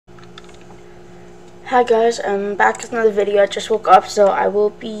Hi guys, I'm back with another video. I just woke up, so I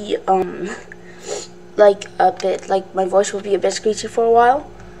will be like my voice will be a bit screechy for a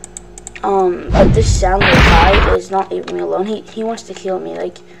while. But this sound guy is not leaving me alone. He wants to kill me.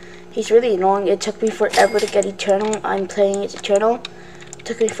 Like, he's really annoying. It took me forever to get Eternal. I'm playing it Eternal. It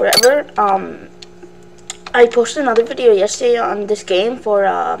took me forever. I posted another video yesterday on this game for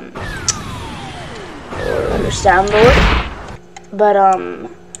Soundlord, but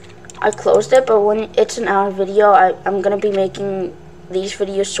I closed it. But when it's an hour video, I'm gonna be making these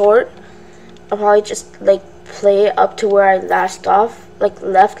videos short. I'll probably just like play it up to where I left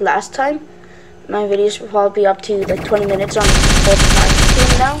last time. My videos will probably be up to like 20 minutes on the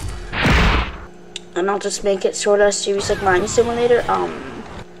now, and I'll just make it sort of a series like Mining Simulator.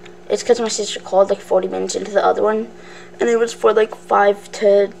 It's because my sister called like 40 minutes into the other one, and it was for like 5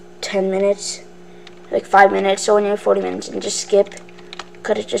 to 10 minutes, like 5 minutes, so near 40 minutes, and just skip.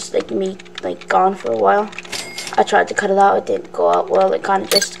 Cut it just like me like gone for a while. I tried to cut it out, it didn't go out well. It kind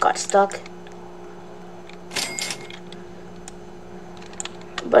of just got stuck.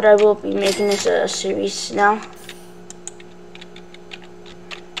 But I will be making this a series now.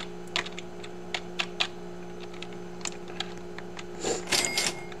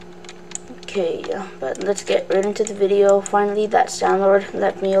 Okay, but let's get right into the video. Finally, that Soundlord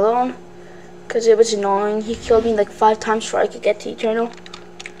left me alone, because it was annoying. He killed me like 5 times before I could get to Eternal.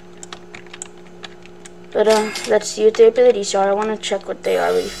 But let's see what their abilities are. I want to check what they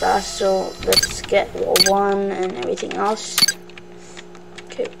are really fast, so let's get wall 1 and everything else.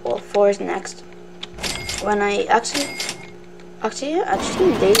 Okay, wall 4 is next. When I actually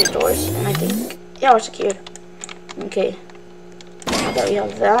laser doors, and I think, yeah, we're secured. Okay. Now that we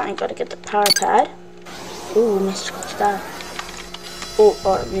have that, I gotta get the power pad. Ooh, mystical staff. Oh,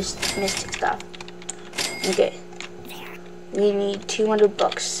 or mystic staff. Okay. We need 200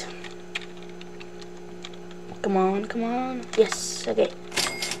 bucks. Come on, come on. Yes, okay.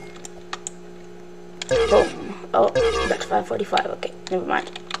 Boom. Oh, that's 545. Okay, never mind.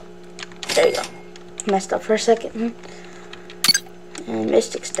 There you go. Messed up for a second. And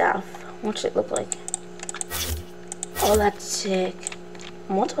mystic staff. What's it look like? Oh, that's sick.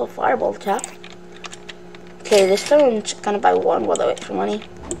 Multiple fireball attack. Okay, this time I'm just gonna buy one while I wait for money.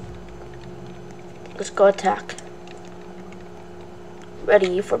 Let's go attack.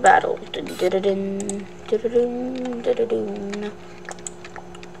 Ready for battle. Dun, dun, dun, dun, dun, dun, dun, dun.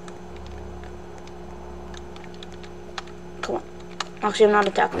 Come on. Actually, I'm not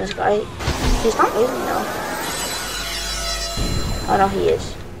attacking this guy. He's not moving though. Oh no, he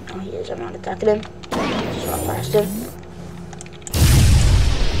is. Oh, he is. I'm not attacking him. Just walk past him.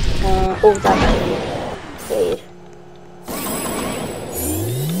 Oh, that guy. Fade.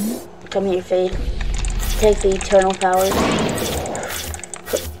 Come here, Fade. Take the eternal powers.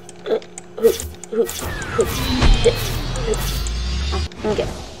 Okay.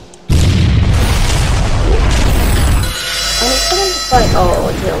 I need someone to fight. Oh,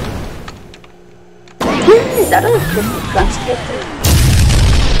 it's healed. Is that a transcriptor?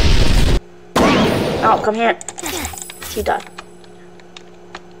 Oh, come here. You died.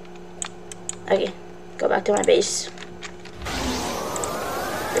 Okay, go back to my base.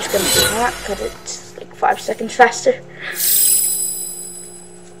 Just gonna do that because it's like 5 seconds faster.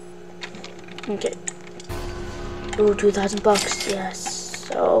 Okay. Ooh, 2,000 bucks. Yes.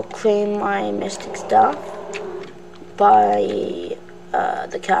 So claim my mystic staff. Buy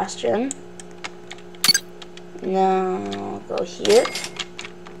the castron. Now go here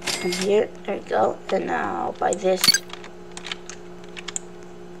and here. There we go. And now buy this.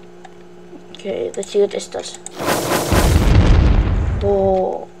 Okay, let's see what this does.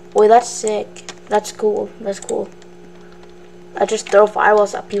 Whoa. Wait, that's sick. That's cool. That's cool. I just throw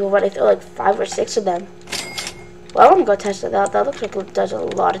fireballs at people, but I throw like 5 or 6 of them. Well, I'm gonna go test it out. That looks like it does a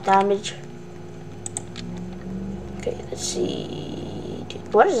lot of damage. Okay, let's see.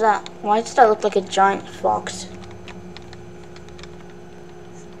 Dude, what is that? Why does that look like a giant fox?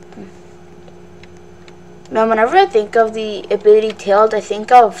 Now, whenever I think of the ability Tailed, I think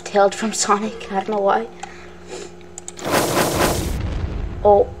of Tailed from Sonic. I don't know why.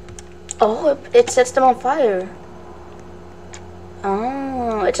 Oh, it sets them on fire.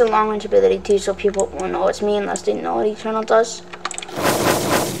 Oh, it's a long-range ability too, so people won't know it's me unless they know what Eternal does.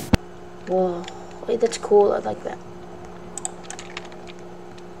 Whoa, wait, that's cool. I like that.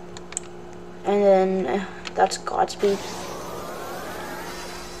 And then that's Godspeed.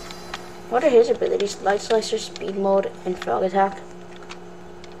 What are his abilities? Light Slicer, Speed Mode, and Frog Attack.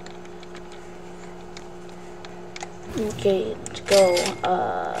 Okay, let's go.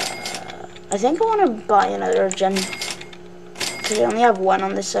 I think I want to buy another gem. I only have one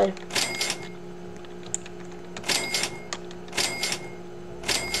on this side.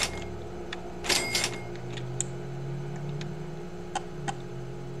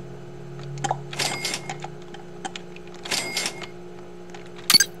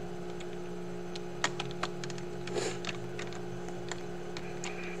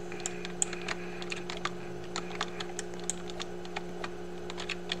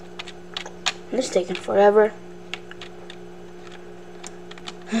 It's taking forever.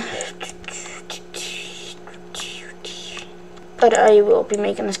 But I will be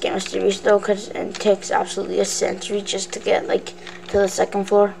making this game a series though, because it takes absolutely a century just to get like to the second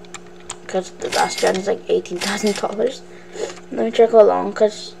floor. Because the last gen is like $18,000. Let me check how long,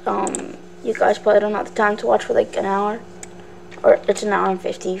 because you guys probably don't have the time to watch for like an hour. Or it's an hour and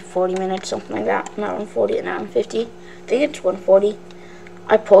 50, 40 minutes, something like that. An hour and 40, an hour and 50. I think it's 140.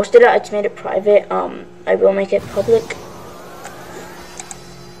 I posted it, I just made it private. I will make it public.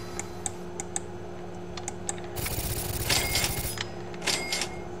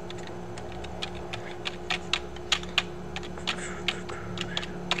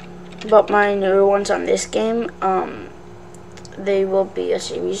 But my newer ones on this game, they will be a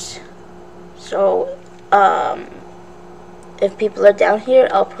series. So, if people are down here,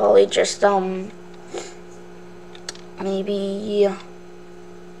 I'll probably just, maybe,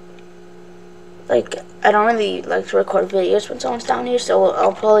 like, I don't really like to record videos when someone's down here, so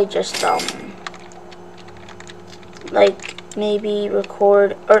I'll probably just, like, maybe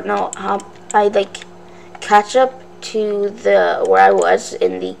record, or no, I, like, catch up to where I was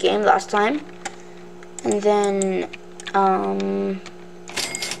in the game last time, and then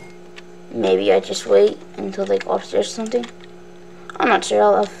maybe I just wait until they go upstairs or something. I'm not sure.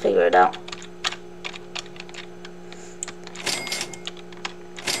 I'll figure it out.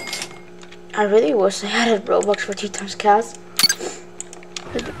 I really wish I had a Robux for 2 times cast.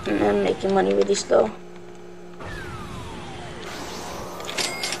 I'm making money really slow.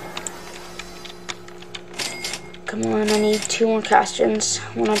 Come on, I need 2 more cations.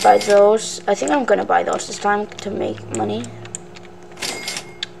 When I buy those, I think I'm gonna buy those this time to make money.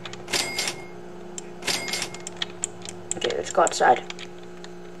 Okay, let's go outside.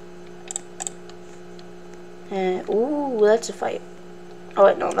 Ooh, that's a fight. Oh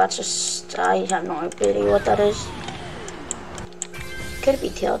wait, no, that's just, I have no idea what that is. Could it be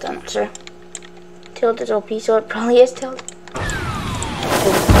tailed? I'm not sure. Tailed is OP, so it probably is tailed.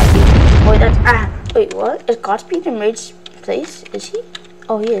 Oh, that's, wait, what? Is Godspeed in Raid's place? Is he?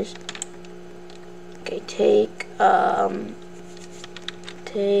 Oh, he is. Okay, take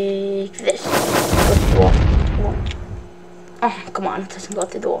this. Go through the wall. Oh, come on, it doesn't go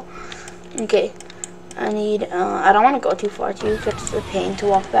through the wall. Okay, I need, I don't want to go too far too, because it's a pain to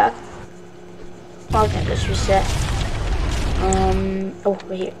walk back. Well, okay, let's reset. Oh,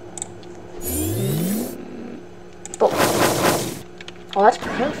 right here. Boom. Oh, that's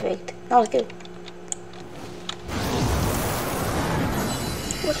perfect. That was good.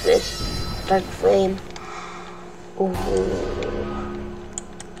 What's this? Dark flame. Ooh.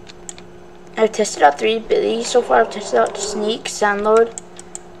 I've tested out 3 abilities so far. I've tested out Sneak, Sandlord,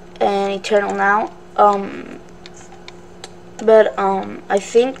 and Eternal now. I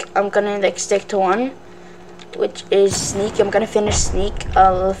think I'm gonna like stick to one, which is Sneak. I'm gonna finish Sneak.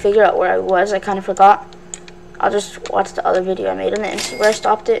 I'll figure out where I was. I kind of forgot. I'll just watch the other video I made on it and see where I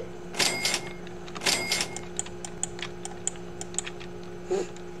stopped it.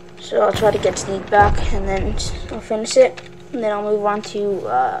 So I'll try to get Sneak back, and then I'll finish it, and then I'll move on to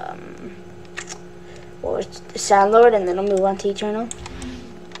what was the Sandlord, and then I'll move on to Eternal.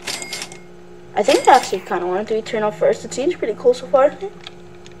 I think I actually kind of want to do Eternal first. It seems pretty cool so far.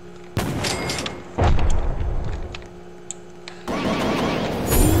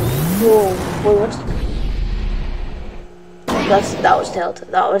 Whoa, wait, what's... That was tailed.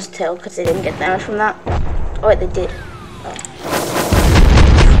 That was tailed because they didn't get damage from that. Oh wait, they did. Oh.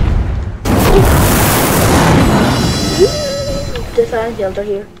 The silent tails are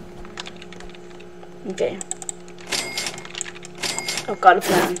here. Okay. I've got a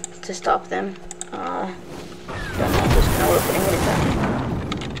plan to stop them. Don't know if this is gonna work, but I'm gonna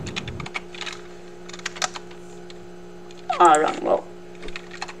try. Wrong roll.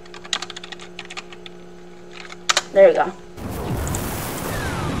 There we go.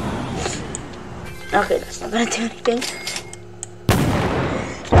 Okay, that's not gonna do anything.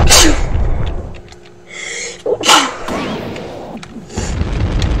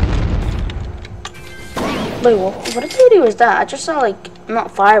 Wait, what ability was that? I just saw like, not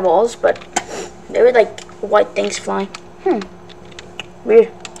fireballs, but they were like white things flying.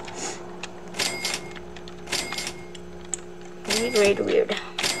 Weird. Weird.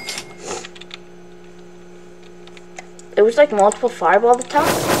 It was like multiple fireball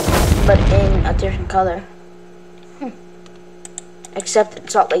attacks, but in a different color. Except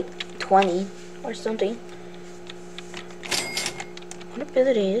it's not like 20 or something. What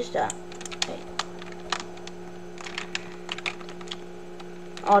ability is that? Wait.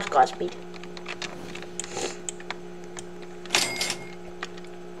 Oh, it's Godspeed.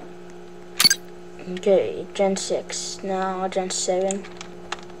 Okay, Gen 6, now Gen 7.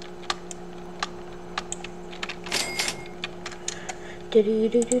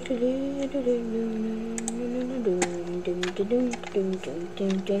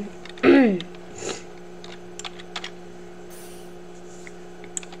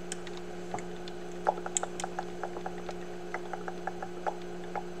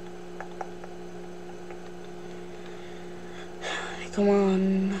 Come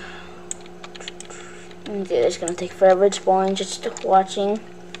on. Okay, it's gonna take forever to spawn, just watching.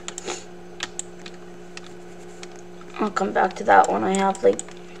 I'll come back to that when I have like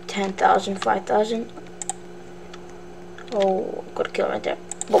 10,000, 5,000. Oh, good kill right there.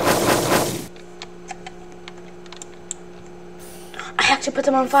 Boom. I actually put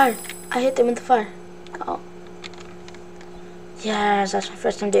them on fire. I hit them with the fire. Oh. Yes, that's my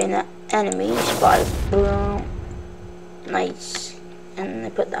first time doing that. Enemy spotted. Boom. Nice. And I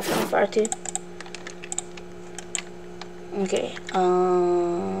put that on fire too. Okay.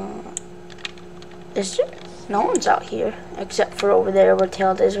 Is there? No one's out here except for over there where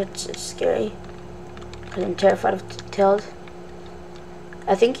Tailed is, which is scary. Because I'm terrified of Tailed.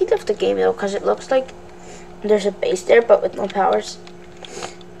 I think he left the game though, because it looks like there's a base there, but with no powers.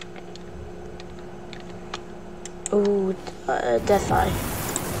 Ooh, Death Eye.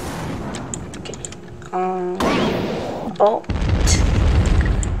 Okay. Oh.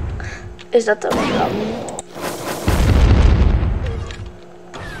 Is that the problem?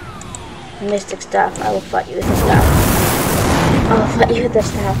 Mystic Staff. I will fight you with the staff. I will fight you with the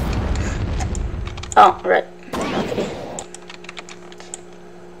staff. Oh, right. Okay.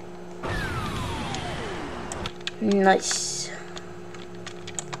 Nice.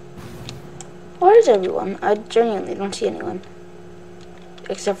 Where is everyone? I genuinely don't see anyone.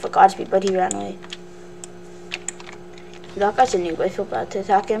 Except for Godspeed, but he ran away. That guy's a noob. I feel bad to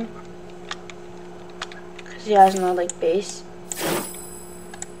attack him. Because he has no, like, base.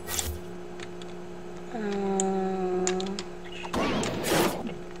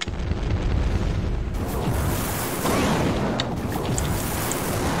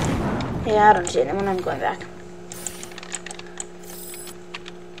 Yeah, I don't see anyone. I'm going back.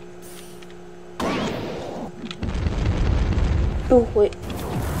 Oh, wait.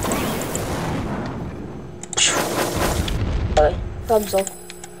 Okay, thumbs up.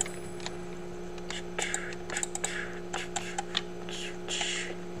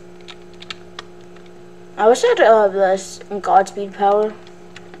 I wish I had this Godspeed power.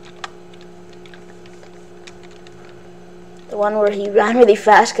 The one where he ran really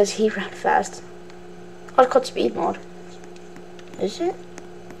fast because he ran fast. Oh, it's called speed mode. Is it?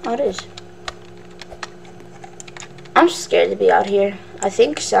 Oh, it is. I'm scared to be out here. I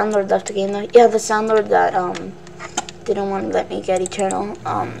think Sandlord left the game though. Yeah, the Sandlord that didn't want to let me get Eternal.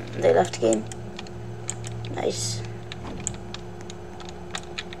 They left the game. Nice.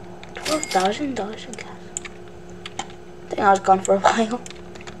 $12,000 in cash. I think I was gone for a while.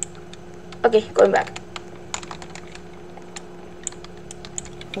 Okay, going back.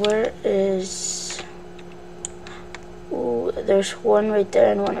 Where is... Ooh, there's one right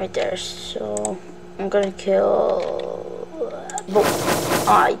there and one right there. So I'm gonna kill... Boom.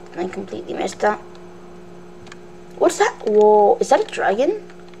 Oh, I completely missed that. What's that? Whoa, is that a dragon?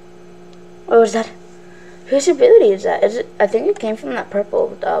 Or was that... Whose ability is that? Is it? I think it came from that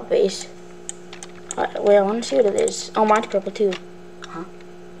purple base. Wait, I want to see what it is. Oh, mine's purple too. Huh?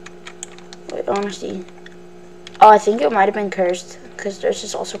 Wait, I want to see. Oh, I think it might have been cursed. Because theirs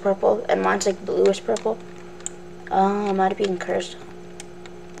is also purple. And mine's like bluish purple. It might have been cursed.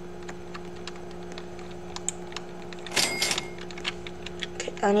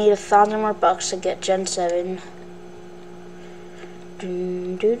 Okay, I need 1,000 more bucks to get Gen 7.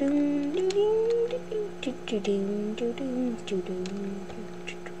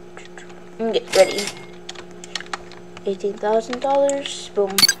 Get ready. $18,000.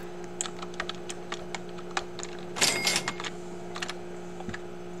 Boom.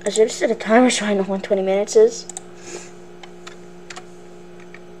 I should have set a timer so I know when 20 minutes is.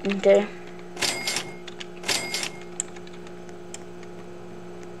 Okay.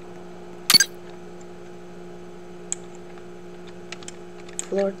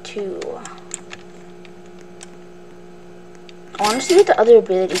 Floor 2. I want to see what the other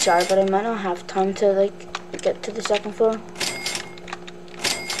abilities are, but I might not have time to like get to the second floor.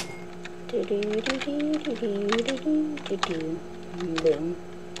 Boom.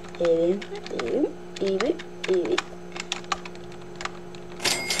 Okay.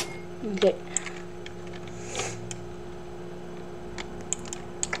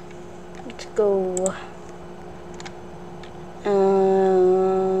 Let's go.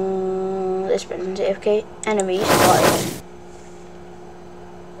 this person's AFK. Enemies spotted.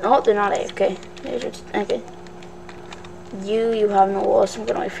 Oh, they're not AFK. They're just, okay. You have no walls. I'm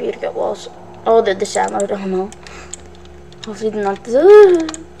gonna wait for you to get walls. Oh, they're the ammo. I don't know. Hopefully they're not.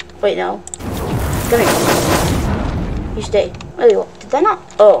 Wait, no. Come here. You stay. Wait, what? Did that not?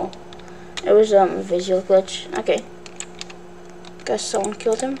 Oh. It was a visual glitch. Okay. Guess someone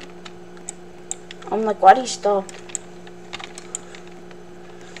killed him. I'm like, why did he stop?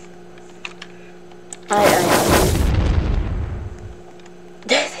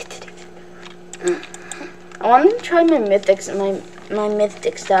 I wanted to try my mythics and my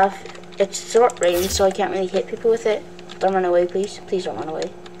mythic staff. It's short range, so I can't really hit people with it. Don't run away, please. Please don't run away.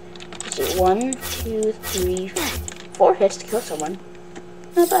 Let's see, 1, 2, 3, 4 hits to kill someone.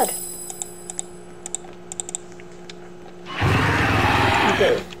 Not bad.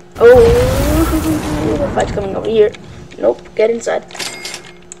 Okay. Oh, the fight's coming over here. Nope, get inside.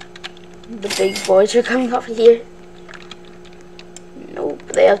 The big boys are coming over here. Nope,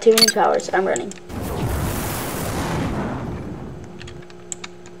 they have too many powers. I'm running.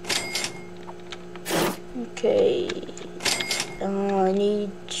 Okay. I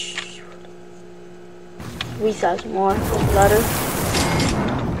need 3,000 more for the ladder.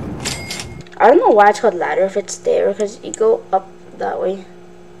 I don't know why it's called ladder if it's there, because you go up that way.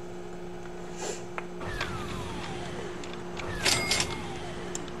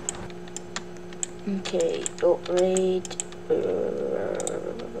 Okay, go right. Boom.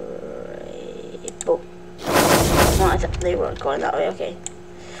 No, I thought they weren't going that way. Okay.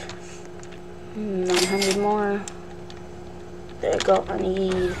 900 more. There we go. I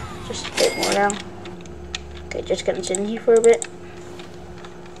need just a bit more now. Okay, just gonna sit in here for a bit.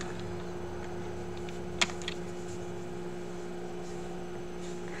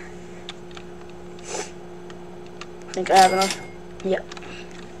 I think I have enough. Yep.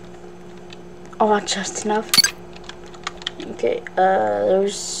 Oh, just enough. Okay,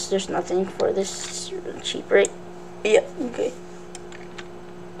 there's nothing for this cheap rate. Yep, okay.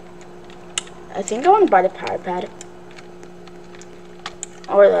 I think I want to buy the power pad.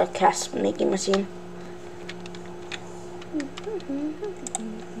 Or the cast making machine.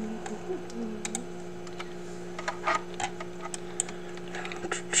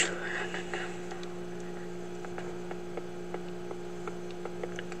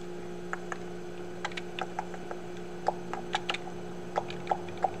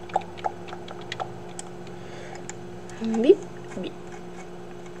 Beep, beep.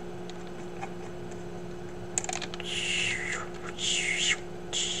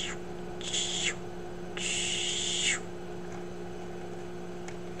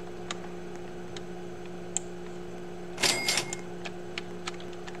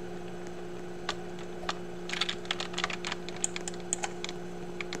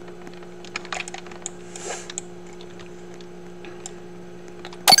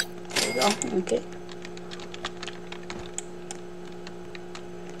 There you go. Okay.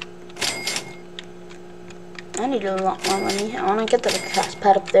 I need a lot more money. I want to get the cast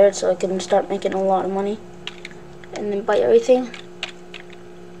pad up there so I can start making a lot of money and then buy everything.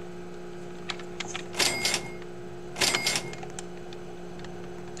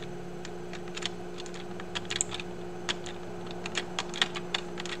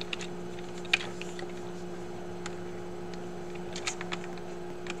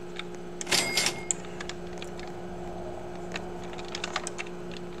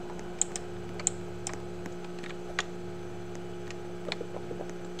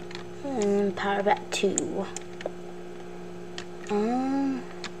 And power back 2. No.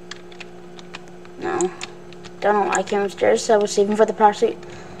 Don't know why I came upstairs, so I was saving for the power suit.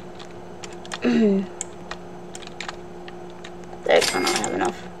 There, I don't have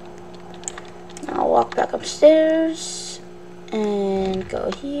enough. Now I'll walk back upstairs and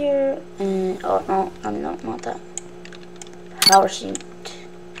go here and oh no, not that. Power suit.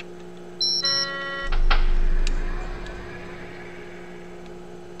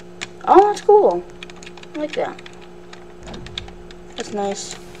 Oh, that's cool. I like that. That's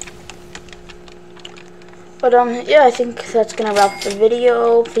nice. But yeah, I think that's gonna wrap up the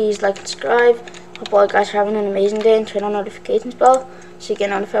video. Please like and subscribe. Hope all you guys are having an amazing day and turn on notifications bell so you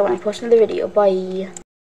get notified when I post another video. Bye.